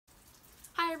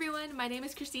everyone, my name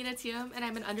is Kristina and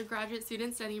I'm an undergraduate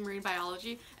student studying marine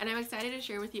biology, and I'm excited to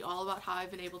share with you all about how I've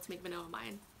been able to make Manoa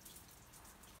mine.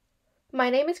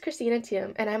 My name is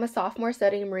Kristina and I'm a sophomore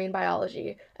studying marine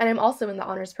biology, and I'm also in the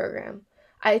honors program.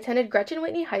 I attended Gretchen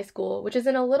Whitney High School, which is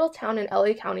in a little town in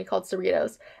LA County called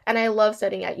Cerritos, and I love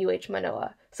studying at UH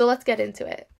Manoa, so let's get into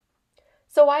it.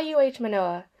 So why UH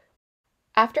Manoa?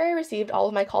 After I received all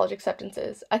of my college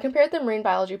acceptances, I compared the marine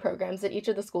biology programs at each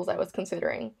of the schools I was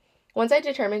considering. Once I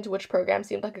determined which program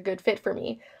seemed like a good fit for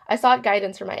me, I sought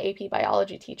guidance from my AP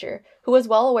biology teacher, who was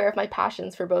well aware of my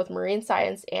passions for both marine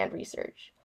science and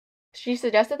research. She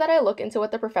suggested that I look into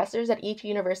what the professors at each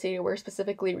university were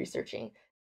specifically researching.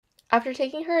 After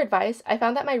taking her advice, I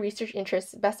found that my research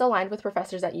interests best aligned with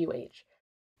professors at UH.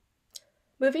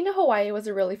 Moving to Hawaii was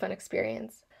a really fun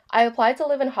experience. I applied to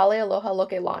live in Halealoha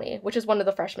Lokelani, which is one of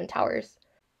the freshman towers.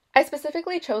 I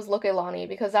specifically chose Lokelani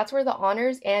because that's where the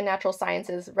Honors and Natural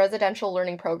Sciences Residential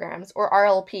Learning Programs, or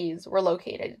RLPs, were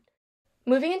located.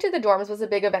 Moving into the dorms was a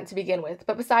big event to begin with,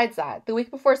 but besides that, the week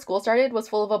before school started was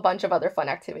full of a bunch of other fun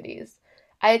activities.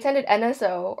 I attended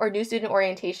NSO, or New Student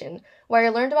Orientation, where I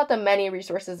learned about the many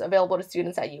resources available to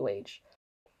students at UH.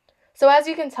 So as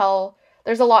you can tell,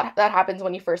 there's a lot that happens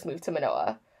when you first move to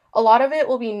Manoa. A lot of it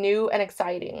will be new and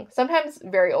exciting, sometimes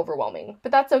very overwhelming,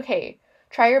 but that's okay.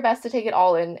 Try your best to take it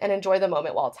all in and enjoy the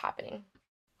moment while it's happening.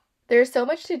 There is so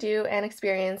much to do and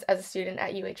experience as a student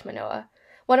at UH Manoa.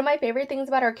 One of my favorite things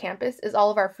about our campus is all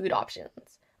of our food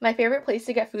options. My favorite place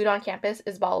to get food on campus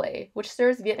is Ballet, which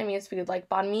serves Vietnamese food like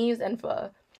banh mi's and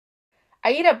pho.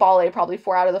 I eat at Ballet probably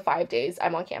 4 out of the 5 days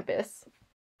I'm on campus.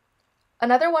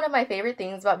 Another one of my favorite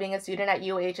things about being a student at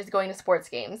UH is going to sports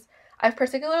games. I've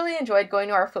particularly enjoyed going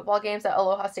to our football games at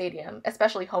Aloha Stadium,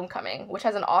 especially Homecoming, which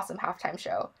has an awesome halftime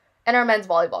show, and our men's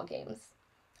volleyball games.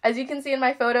 As you can see in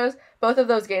my photos, both of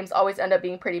those games always end up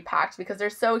being pretty packed because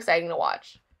they're so exciting to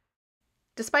watch.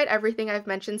 Despite everything I've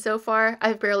mentioned so far,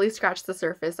 I've barely scratched the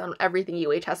surface on everything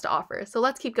UH has to offer, so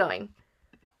let's keep going.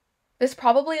 This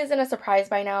probably isn't a surprise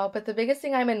by now, but the biggest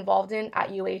thing I'm involved in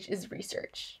at UH is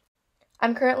research.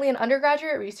 I'm currently an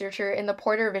undergraduate researcher in the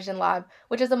Porter Vision Lab,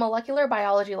 which is a molecular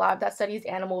biology lab that studies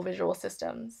animal visual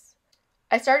systems.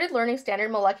 I started learning standard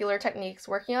molecular techniques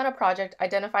working on a project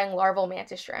identifying larval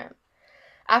mantis shrimp.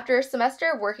 After a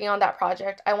semester of working on that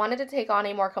project, I wanted to take on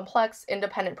a more complex,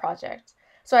 independent project.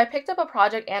 So I picked up a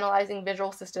project analyzing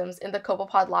visual systems in the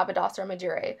copepod Lepidoptera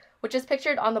majore, which is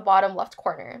pictured on the bottom left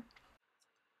corner.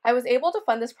 I was able to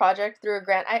fund this project through a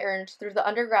grant I earned through the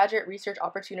Undergraduate Research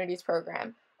Opportunities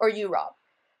Program, or UROP.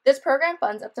 This program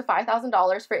funds up to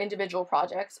 $5,000 for individual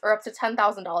projects, or up to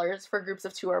 $10,000 for groups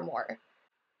of 2 or more.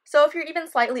 So if you're even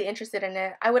slightly interested in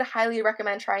it, I would highly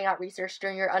recommend trying out research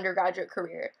during your undergraduate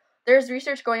career. There's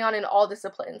research going on in all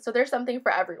disciplines, so there's something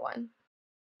for everyone.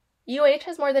 UH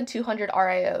has more than 200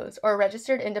 RIOs, or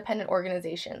Registered Independent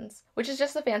Organizations, which is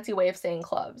just a fancy way of saying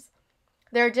clubs.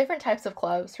 There are different types of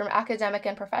clubs, from academic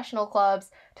and professional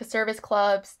clubs, to service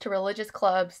clubs, to religious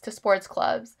clubs, to sports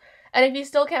clubs. And if you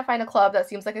still can't find a club that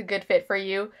seems like a good fit for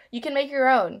you, you can make your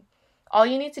own. All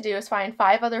you need to do is find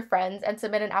 5 other friends and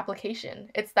submit an application.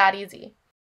 It's that easy.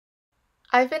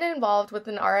 I've been involved with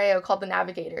an RIO called the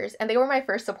Navigators, and they were my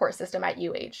first support system at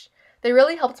UH. They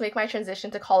really helped make my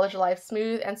transition to college life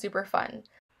smooth and super fun.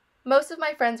 Most of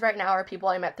my friends right now are people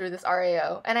I met through this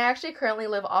RIO, and I actually currently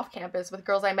live off campus with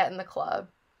girls I met in the club.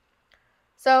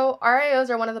 So, RIOs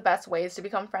are one of the best ways to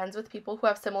become friends with people who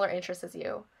have similar interests as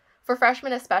you. For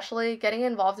freshmen especially, getting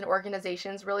involved in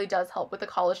organizations really does help with the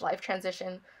college life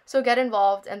transition, so get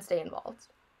involved and stay involved.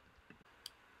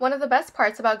 One of the best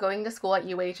parts about going to school at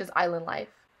UH is island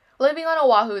life. Living on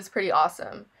Oahu is pretty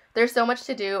awesome. There's so much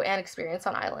to do and experience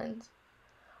on island.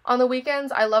 On the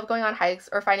weekends, I love going on hikes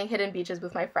or finding hidden beaches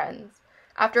with my friends.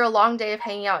 After a long day of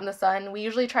hanging out in the sun, we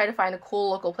usually try to find a cool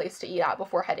local place to eat at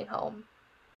before heading home.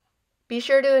 Be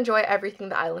sure to enjoy everything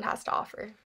the island has to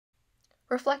offer.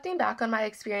 Reflecting back on my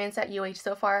experience at UH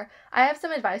so far, I have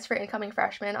some advice for incoming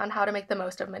freshmen on how to make the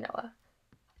most of Manoa.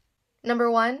 Number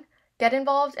 1, get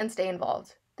involved and stay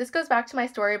involved. This goes back to my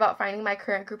story about finding my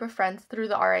current group of friends through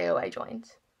the RIO I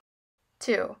joined.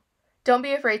 2, don't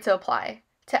be afraid to apply.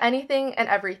 To anything and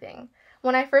everything.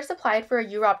 When I first applied for a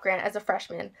UROP grant as a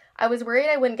freshman, I was worried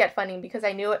I wouldn't get funding because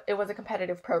I knew it was a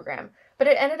competitive program, but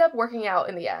it ended up working out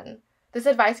in the end. This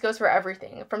advice goes for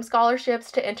everything, from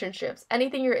scholarships to internships.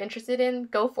 Anything you're interested in,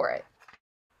 go for it.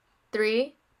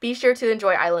 3, be sure to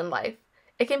enjoy island life.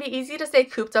 It can be easy to stay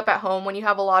cooped up at home when you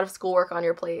have a lot of schoolwork on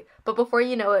your plate, but before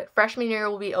you know it, freshman year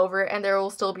will be over and there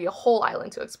will still be a whole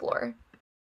island to explore.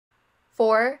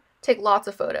 4, take lots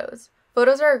of photos.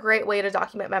 Photos are a great way to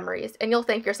document memories, and you'll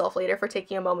thank yourself later for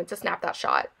taking a moment to snap that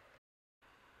shot.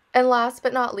 And last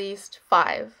but not least,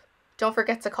 5. Don't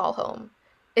forget to call home.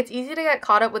 It's easy to get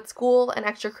caught up with school and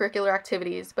extracurricular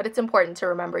activities, but it's important to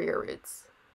remember your roots.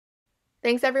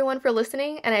 Thanks everyone for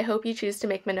listening, and I hope you choose to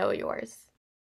make Manoa yours.